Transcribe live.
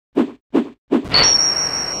That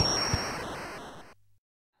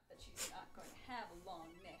she's not going to have a long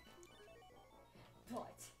neck. But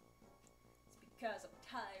it's because I'm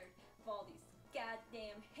tired of all these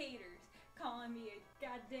goddamn haters calling me a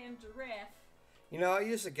goddamn giraffe. You know, I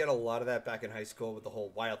used to get a lot of that back in high school with the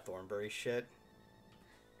whole Wild Thornberry shit.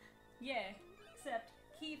 Yeah, except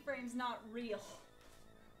keyframe's not real.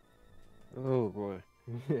 Oh boy.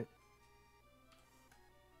 Oh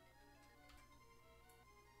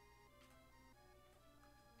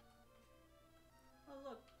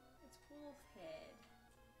look, it's Wolfhead.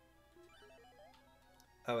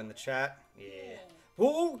 Oh, in the chat? Yeah. Yeah.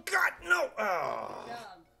 Oh, God, no! Oh. Good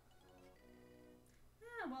job.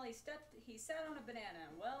 Well, he sat on a banana,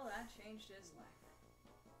 and well, that changed his life.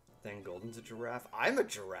 Then Golden's a giraffe? I'm a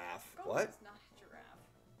giraffe. What? Golden's not a giraffe.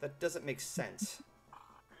 That doesn't make sense. I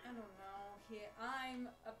don't know.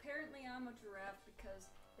 Apparently I'm a giraffe because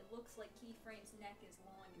it looks like Keyframe's neck is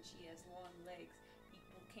long and she has long legs.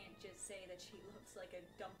 People can't just say that she looks like a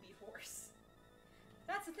dumpy horse.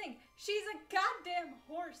 That's the thing. She's a goddamn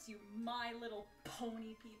horse, you My Little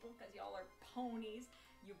Pony people, because y'all are ponies.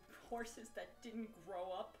 You horses that didn't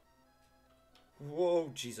grow up. Whoa,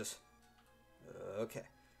 Jesus. Okay.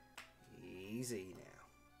 Easy now.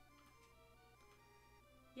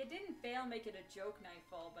 You didn't fail making a joke,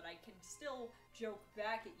 Nightfall, but I can still joke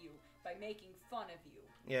back at you by making fun of you.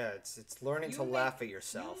 Yeah, it's learning to laugh at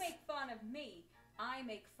yourself. You make fun of me, I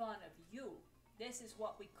make fun of you. This is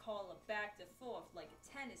what we call a back to forth, like a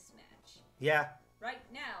tennis match. Yeah. Right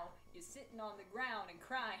now, you're sitting on the ground and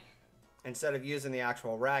crying. Instead of using the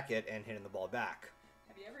actual racket and hitting the ball back.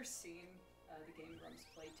 Have you ever seen the Game Grumps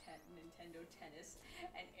play Nintendo Tennis,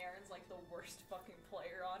 and Aaron's like the worst fucking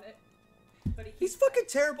player on it? But He's fucking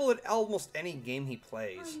terrible at almost any game he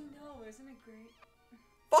plays. I know, isn't it great?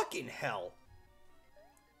 Fucking hell.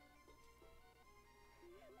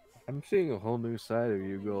 I'm seeing a whole new side of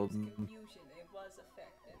you, Golden. Confusion, it was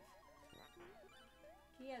effective.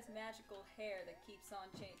 He has magical hair that keeps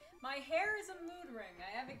on changing. My hair is a mood ring. I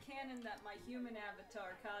have a canon that my human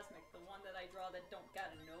avatar, Cosmic, the one that I draw that don't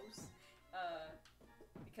got a nose,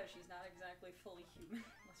 because she's not exactly fully human,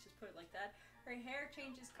 let's just put it like that, her hair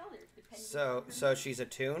changes colors depending on her So mood. she's a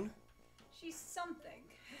tune? She's something.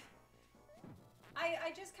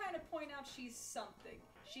 I just kind of point out she's something.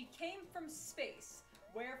 She came from space.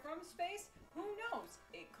 Where from space? Who knows?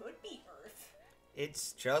 It could be Earth.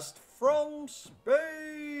 It's just from space.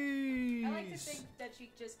 I like to think that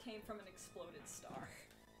she just came from an exploded star.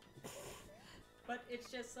 But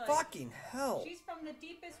it's just like... Fucking hell. She's from the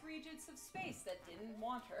deepest regions of space that didn't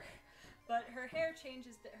want her. But her hair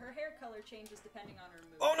changes, her hair color changes depending on her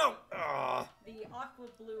mood. Oh no! Ah. The aqua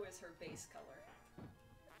blue is her base color.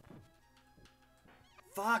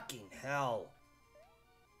 Fucking hell.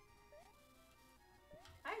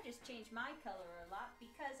 I just change my color a lot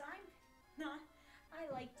because I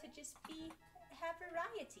like to just have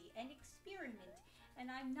variety and experiment,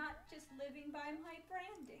 and I'm not just living by my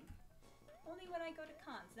branding. Only when I go to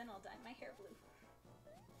cons, then I'll dye my hair blue.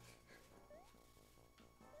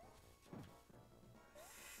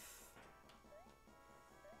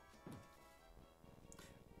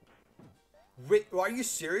 Wait, are you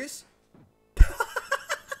serious?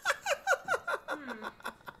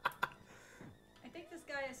 I think this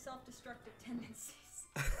guy has self-destructive tendencies.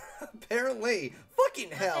 Apparently. Fucking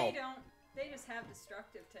But hell. they don't. They just have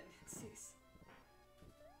destructive tendencies.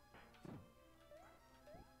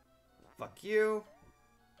 Fuck you.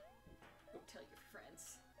 Go tell your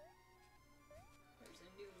friends. There's a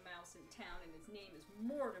new mouse in town and his name is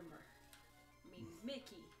Mortimer. I mean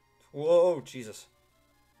Mickey. Whoa, Jesus.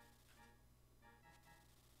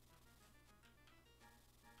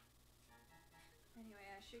 Anyway,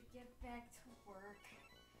 I should get back to work.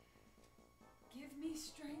 Give me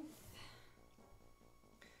strength.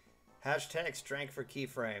 Hashtag strength for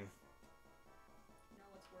keyframe. You know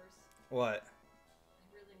what's worse? What? I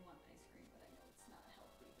really want ice cream, but I know it's not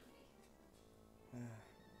healthy for me.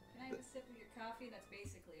 Can I have a sip of your coffee? That's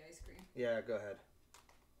basically ice cream. Yeah, go ahead.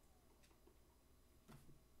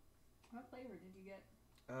 What flavor did you get?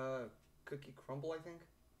 Cookie crumble, I think.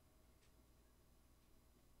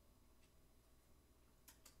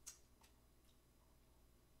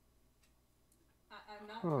 I'm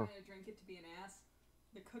not trying to drink it to be an ass.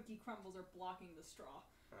 The cookie crumbles are blocking the straw.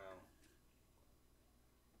 Oh.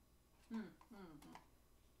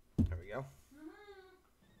 There we go.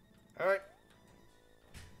 Alright.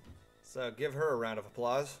 So, give her a round of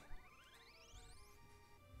applause.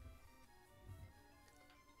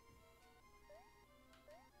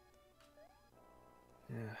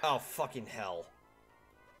 Yeah. Oh, fucking hell.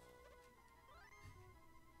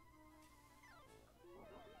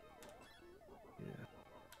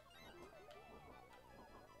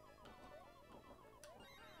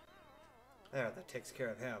 There, that takes care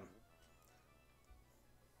of him.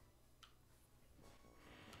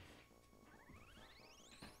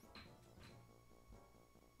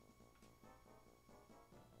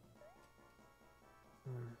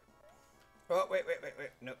 Oh, wait.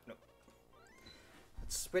 Nope.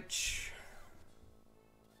 Let's switch.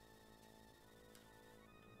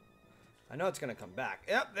 I know it's going to come back.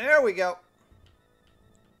 Yep, there we go.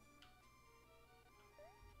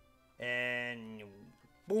 And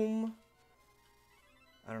boom.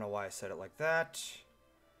 I don't know why I said it like that.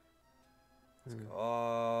 Let's go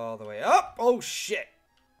all the way up. Oh, shit.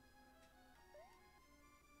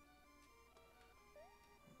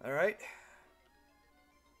 All right.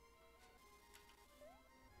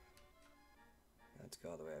 Let's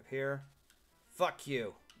go all the way up here. Fuck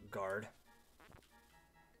you, guard.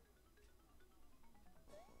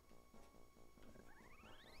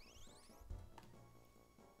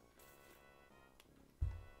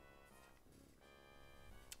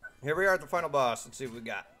 Here we are at the final boss. Let's see what we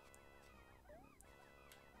got.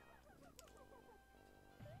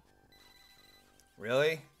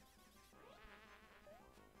 Really?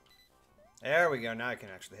 There we go. Now I can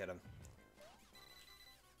actually hit him.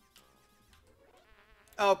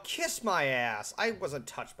 Oh, kiss my ass. I wasn't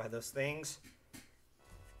touched by those things.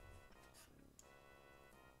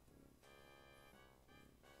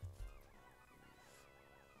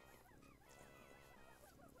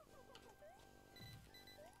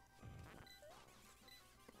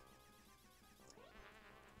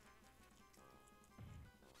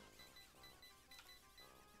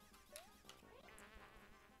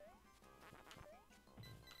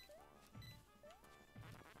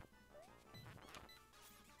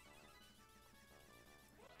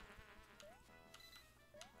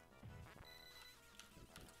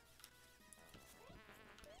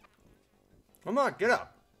 Come on, get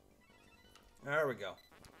up. There we go.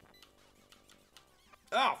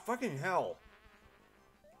 Oh, fucking hell.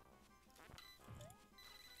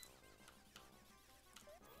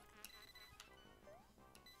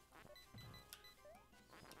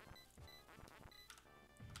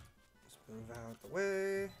 Let's move out the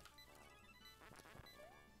way.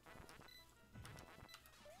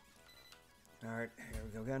 Alright, here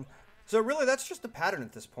we go again. So really, that's just a pattern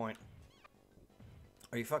at this point.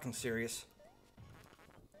 Are you fucking serious?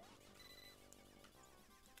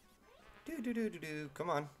 Do. Come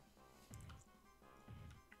on.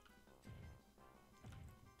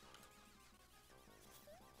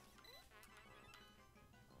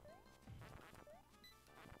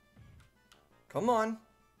 Come on.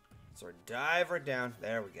 So dive right down.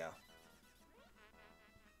 There we go.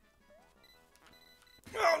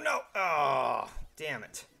 Oh, no. Oh, damn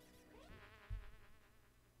it.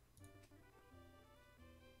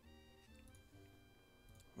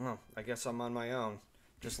 Well, I guess I'm on my own.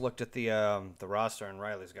 Just looked at the roster and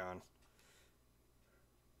Riley's gone.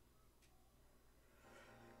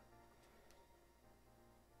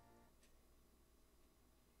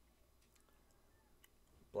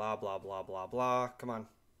 Blah, blah, blah, blah, blah. Come on.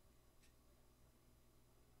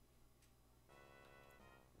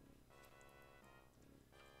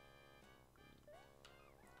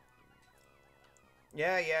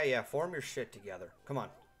 Yeah. Form your shit together. Come on.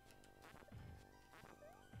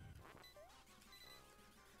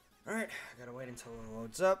 Alright, I gotta wait until it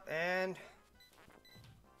loads up, and...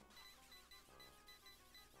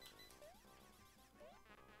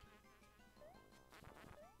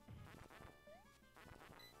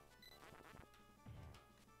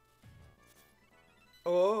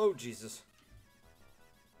 Oh, Jesus.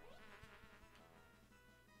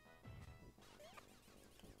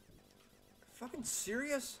 Fucking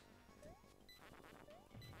serious?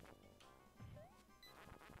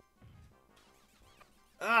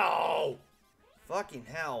 Oh! Fucking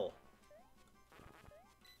hell.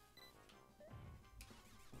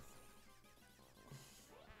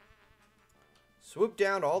 Swoop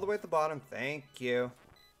down all the way at the bottom. Thank you.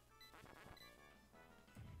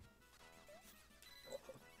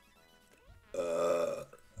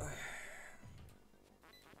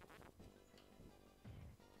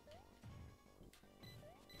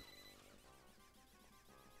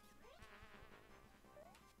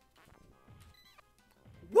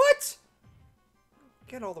 What?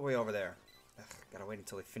 Get all the way over there. Ugh, gotta wait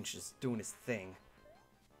until he finishes doing his thing.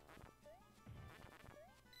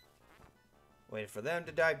 Wait for them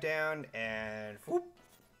to dive down, and whoop.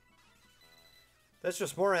 That's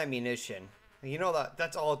just more ammunition. You know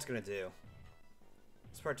that's all it's gonna do.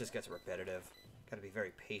 This part just gets repetitive. Gotta be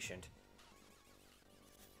very patient.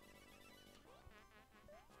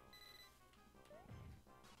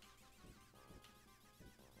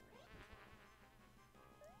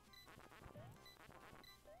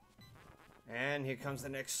 And here comes the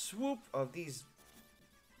next swoop of these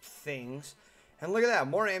things. And look at that,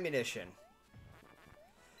 more ammunition.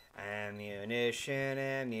 Ammunition,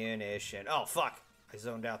 ammunition. Oh, fuck. I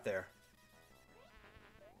zoned out there.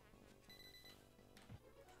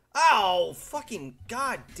 Oh, fucking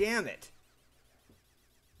god damn it.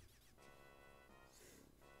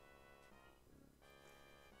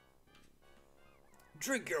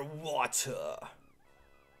 Drink your water.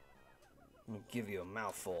 Let me give you a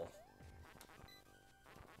mouthful.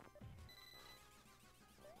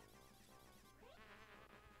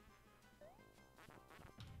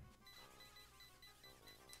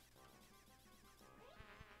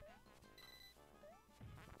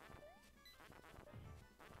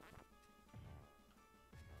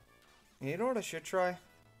 You know what I should try?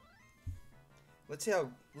 Let's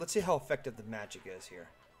see how effective the magic is here.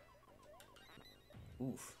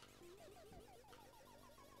 Oof.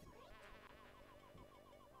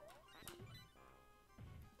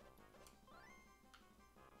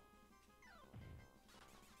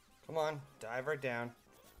 Come on, dive right down.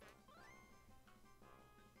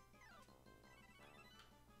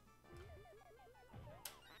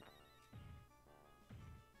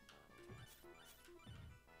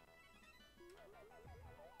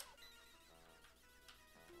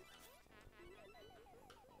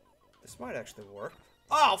 This might actually work.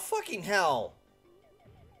 Oh, fucking hell!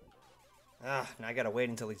 Ah, now I gotta wait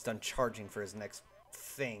until he's done charging for his next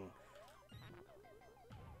thing.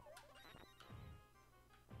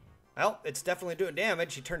 Well, it's definitely doing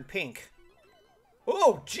damage. He turned pink.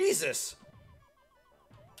 Oh, Jesus!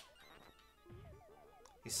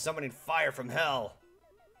 He's summoning fire from hell.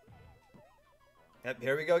 Yep,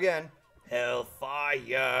 here we go again.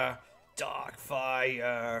 Hellfire, dark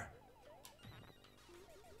fire.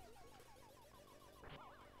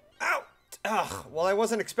 Ow! Ugh, well, I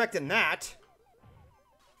wasn't expecting that.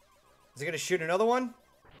 Is it gonna shoot another one?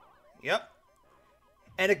 Yep.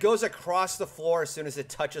 And it goes across the floor as soon as it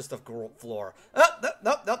touches the floor. Oh,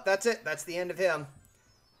 nope, that's it. That's the end of him.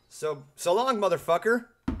 So long, motherfucker.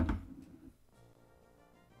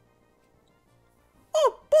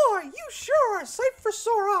 Oh, boy, you sure are a sight for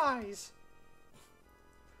sore eyes.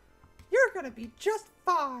 You're gonna be just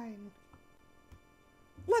fine.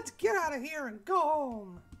 Let's get out of here and go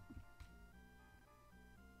home.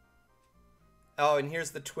 Oh, and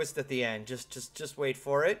here's the twist at the end. Just wait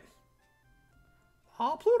for it.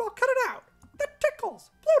 Oh, Pluto, cut it out. That tickles.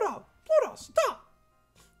 Pluto, stop.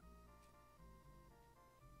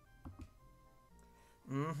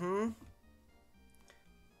 Mm-hmm.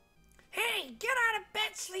 Hey, get out of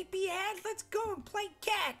bed, sleepyhead. Let's go and play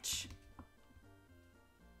catch.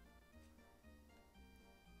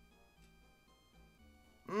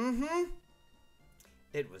 Mm-hmm.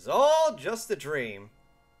 It was all just a dream.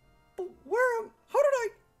 But how did I?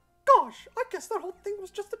 Gosh, I guess that whole thing was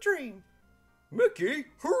just a dream. Mickey,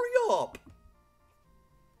 hurry up!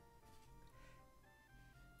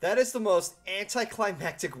 That is the most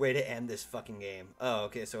anticlimactic way to end this fucking game. Oh,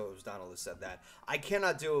 okay, so it was Donald who said that. I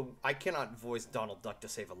cannot voice Donald Duck to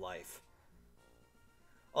save a life.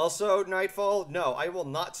 Also, Nightfall, no, I will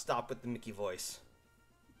not stop with the Mickey voice.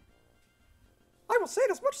 I will say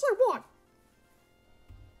it as much as I want.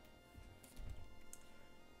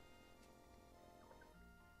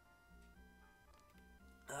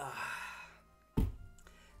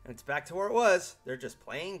 And it's back to where it was. They're just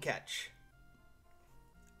playing catch.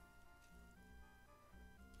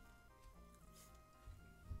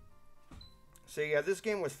 So yeah, this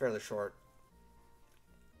game was fairly short.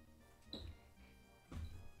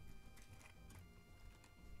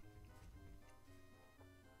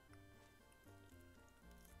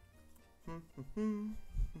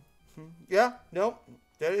 Yeah, no,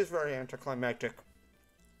 that is very anticlimactic.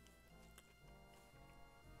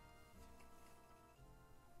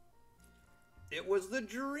 It was the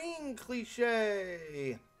dream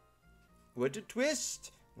cliche. What a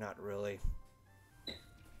twist. Not really.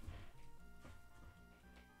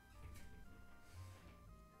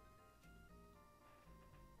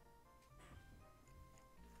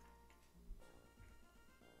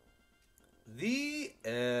 The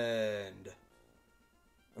end.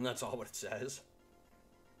 And that's all what it says.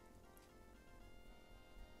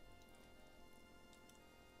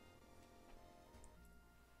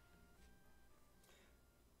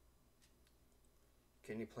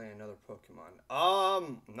 Can you play another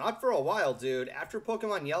Pokemon? Not for a while, dude. After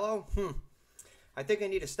Pokemon Yellow, I think I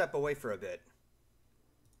need to step away for a bit.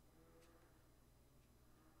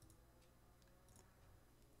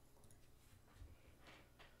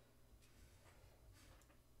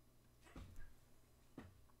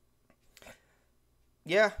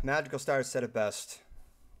 Yeah, Magical Stars said it best.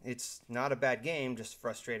 It's not a bad game, just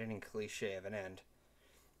frustrating and cliche of an end.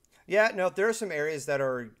 Yeah, no, there are some areas that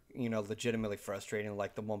are, legitimately frustrating,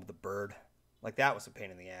 like the one with the bird. Like, that was a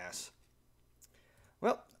pain in the ass.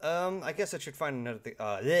 Well, I guess I should find another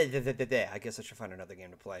I guess I should find another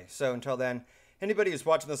game to play. So until then, anybody who's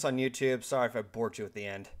watching this on YouTube, sorry if I bored you at the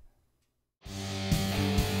end.